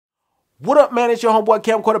What up, man? It's your homeboy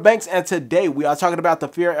Camcorder Banks, and today we are talking about the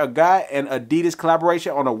Fear of God and Adidas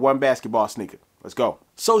collaboration on a one basketball sneaker. Let's go.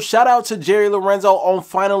 So shout out to Jerry Lorenzo on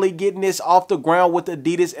finally getting this off the ground with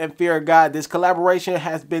Adidas and Fear of God. This collaboration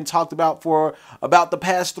has been talked about for about the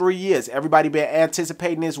past 3 years. Everybody been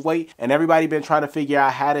anticipating this weight, and everybody been trying to figure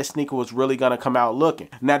out how this sneaker was really going to come out looking.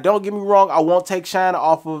 Now, don't get me wrong, I won't take shine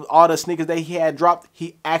off of all the sneakers that he had dropped.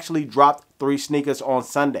 He actually dropped 3 sneakers on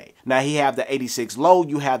Sunday. Now, he have the 86 low,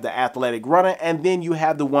 you have the athletic runner, and then you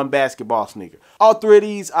have the one basketball sneaker. All 3 of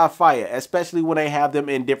these are fire, especially when they have them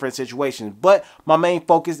in different situations. But my main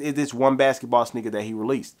focus is this one basketball sneaker that he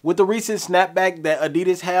released. With the recent snapback that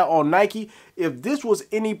Adidas had on Nike, if this was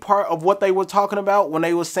any part of what they were talking about when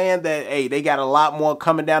they were saying that, hey, they got a lot more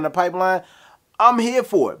coming down the pipeline, I'm here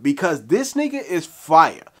for it because this sneaker is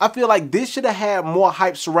fire. I feel like this should have had more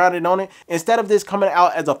hype surrounded on it. Instead of this coming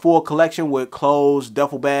out as a full collection with clothes,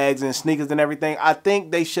 duffel bags, and sneakers and everything, I think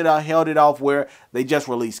they should have held it off where they just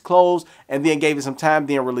released clothes and then gave it some time,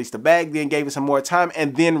 then released the bag, then gave it some more time,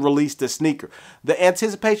 and then released the sneaker. The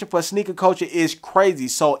anticipation for sneaker culture is crazy,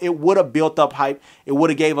 so it would have built up hype. It would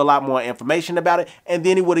have gave a lot more information about it, and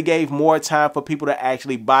then it would have gave more time for people to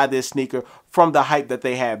actually buy this sneaker from the hype that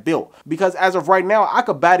they had built. Because as of right now, I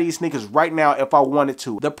could buy these sneakers right now if I wanted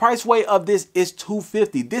to. The price weight of this is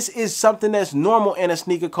 $250. This is something that's normal in a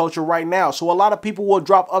sneaker culture right now. So a lot of people will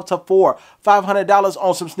drop up to $400-$500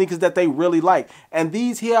 on some sneakers that they really like. And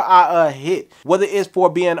these here are a hit. Whether it's for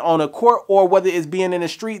being on a court or whether it's being in the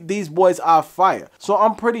street, these boys are fire. So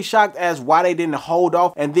I'm pretty shocked as why they didn't hold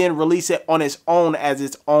off and then release it on its own as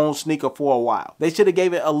its own sneaker for a while. They should have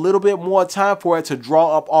gave it a little bit more time for it to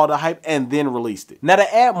draw up all the hype and then released it. Now,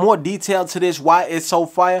 to add more detail to this, why it's so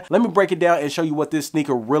fire, let me break it down and show you what this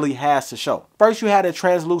sneaker really has to show. First, you had a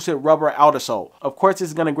translucent rubber outer sole. Of course, this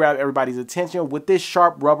is going to grab everybody's attention. With this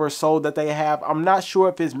sharp rubber sole that they have, I'm not sure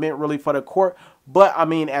if it's meant really for the court, but I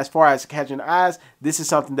mean, as far as catching eyes, this is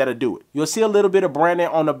something that'll do it. You'll see a little bit of branding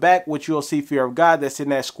on the back, which you'll see Fear of God that's in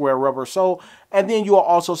that square rubber sole. And then you'll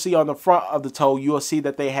also see on the front of the toe, you'll see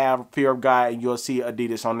that they have Fear of God, and you'll see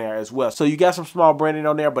Adidas on there as well. So you got some small branding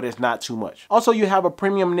on there, but it's not too much. Also, you have a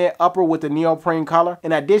premium knit upper with the neoprene collar.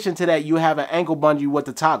 In addition to that, you have an ankle bungee with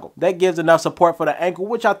the toggle. That gives enough support for the ankle,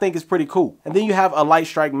 which I think is pretty cool. And then you have a light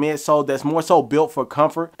strike midsole that's more so built for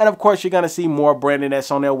comfort. And of course, you're going to see more branding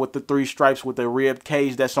that's on there with the 3 stripes with the rib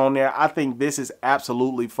cage that's on there. I think this is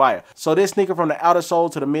absolutely fire. So this sneaker, from the outer sole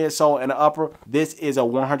to the midsole and the upper, this is a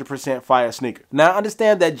 100% fire sneaker. Now, I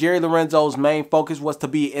understand that Jerry Lorenzo's main focus was to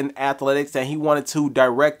be in athletics, and he wanted to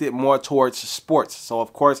direct it more towards sports. So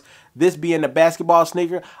of course, this being the basketball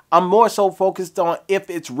sneaker, I'm more so focused on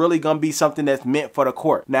if it's really going to be something that's meant for the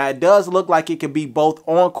court. Now, it does look like it could be both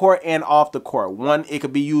on court and off the court. One, it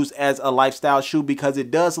could be used as a lifestyle shoe because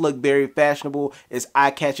it does look very fashionable. It's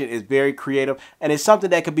eye-catching, it's very creative, and it's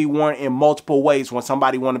something that could be worn in multiple ways when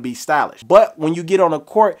somebody want to be stylish. But when you get on the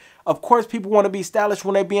court, of course, people want to be stylish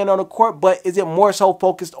when they're being on the court, but is it more so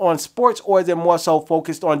focused on sports, or is it more so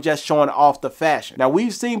focused on just showing off the fashion? Now,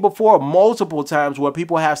 we've seen before multiple times where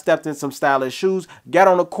people have stepped in some stylish shoes, got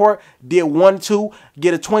on the court, did 1-2,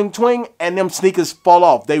 get a twing, and them sneakers fall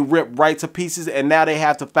off. They rip right to pieces, and now they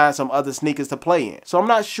have to find some other sneakers to play in. So I'm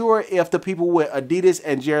not sure if the people with Adidas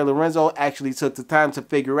and Jerry Lorenzo actually took the time to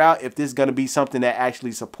figure out if this is going to be something that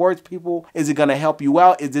actually supports people. Is it going to help you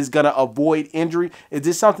out? Is this going to avoid injury? Is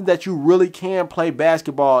this something that you really can play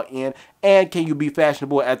basketball in, and can you be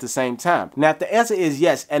fashionable at the same time? Now, if the answer is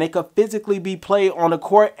yes, and it could physically be played on the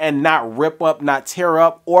court and not rip up, not tear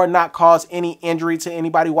up, or not cause any injury to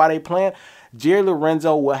anybody while they playing, Jerry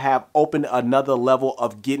Lorenzo will have opened another level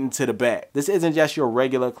of getting to the bag. This isn't just your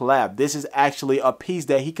regular collab. This is actually a piece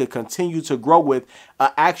that he could continue to grow with, an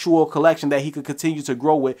actual collection that he could continue to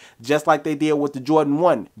grow with, just like they did with the Jordan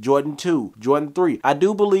 1, Jordan 2, Jordan 3. I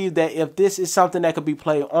do believe that if this is something that could be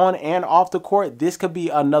played on and off the court, this could be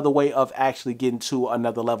another way of actually getting to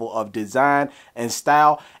another level of design and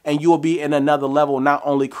style, and you will be in another level, not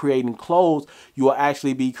only creating clothes, you will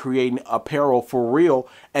actually be creating apparel for real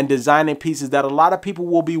and designing pieces that a lot of people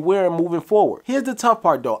will be wearing moving forward. Here's the tough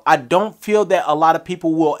part though. I don't feel that a lot of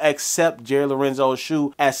people will accept Jerry Lorenzo's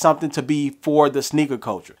shoe as something to be for the sneaker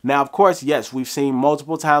culture. Now, of course, yes, we've seen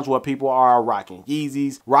multiple times where people are rocking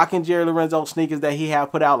Yeezys, rocking Jerry Lorenzo sneakers that he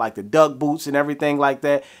have put out, like the duck boots and everything like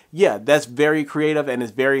that. Yeah, that's very creative and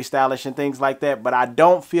it's very stylish and things like that, but I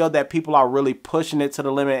don't feel that people are really pushing it to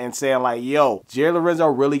the limit and saying like, yo, Jerry Lorenzo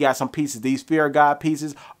really got some pieces. These Fear of God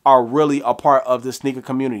pieces are really a part of the sneaker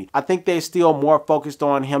community. I think they're still more focused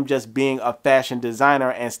on him just being a fashion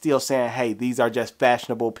designer and still saying, hey, these are just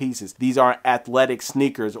fashionable pieces. These aren't athletic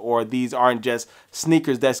sneakers, or these aren't just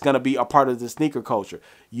sneakers that's going to be a part of the sneaker culture.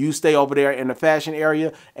 You stay over there in the fashion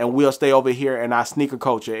area, and we'll stay over here in our sneaker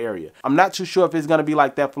culture area. I'm not too sure if it's going to be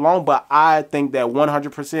like that for long, but I think that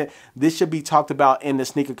 100% this should be talked about in the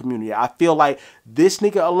sneaker community. I feel like this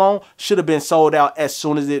sneaker alone should have been sold out as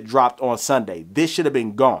soon as it dropped on Sunday. This should have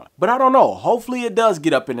been gone. But I don't know. Hopefully it does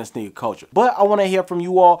get up in the sneaker culture. But I want to hear from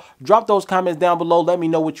you all. Drop those comments down below. Let me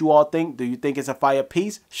know what you all think. Do you think it's a fire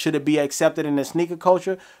piece? Should it be accepted in the sneaker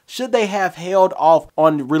culture? Should they have held off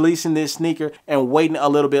on releasing this sneaker and waiting a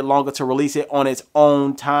little bit longer to release it on its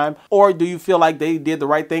own time? Or do you feel like they did the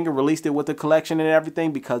right thing and released it with the collection and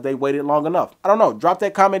everything because they waited long enough? I don't know. Drop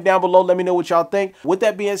that comment down below. Let me know what y'all think. With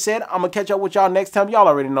that being said, I'm going to catch up with y'all next time. Y'all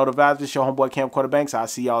already know the vibes. It's your homeboy Cam Quarterbanks. I'll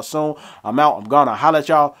see y'all soon. I'm out. I'm gonna holla at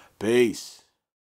y'all. Peace.